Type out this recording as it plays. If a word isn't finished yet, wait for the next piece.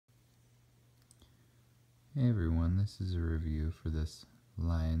Hey everyone, this is a review for this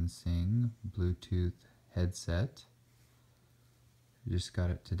Liansing Bluetooth headset. I just got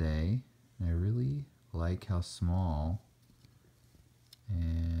it today, and I really like how small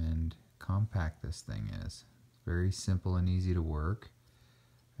and compact this thing is. It's very simple and easy to work.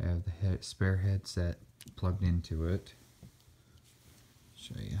 I have the spare headset plugged into it.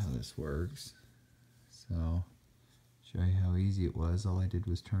 Show you how this works. So, show you how easy it was. All I did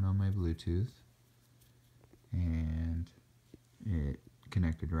was turn on my Bluetooth, and it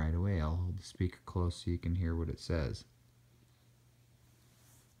connected right away. I'll hold the speaker close so you can hear what it says.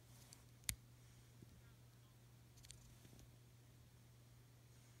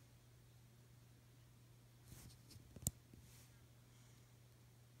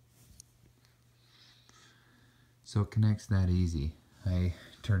 So it connects that easy. I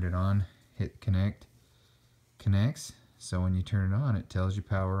turned it on, hit connect, connects. So when you turn it on, it tells you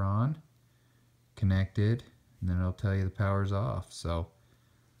power on, connected, and then it'll tell you the power's off. So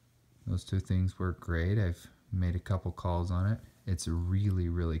those two things work great. I've made a couple calls on it. It's really,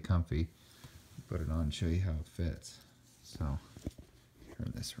 really comfy. Put it on and show you how it fits. So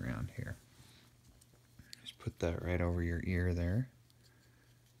turn this around here. Just put that right over your ear there.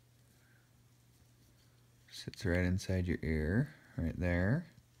 Sits right inside your ear, right there.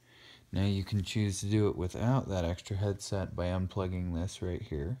 Now you can choose to do it without that extra headset by unplugging this right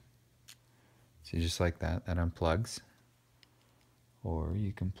here. So just like that, that unplugs. Or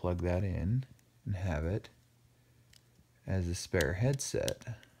you can plug that in and have it as a spare headset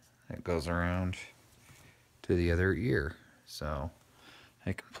that goes around to the other ear. So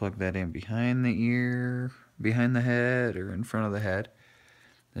I can plug that in behind the ear, behind the head, or in front of the head,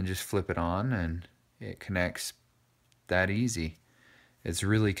 then just flip it on and it connects that easy. It's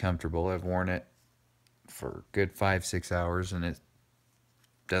really comfortable. I've worn it for a good 5-6 hours and it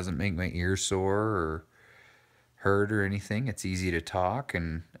doesn't make my ears sore or hurt or anything. It's easy to talk,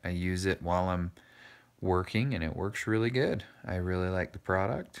 and I use it while I'm working and it works really good. I really like the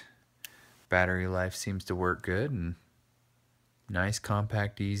product. Battery life seems to work good, and nice,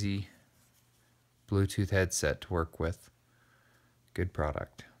 compact, easy Bluetooth headset to work with. Good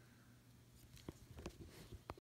product.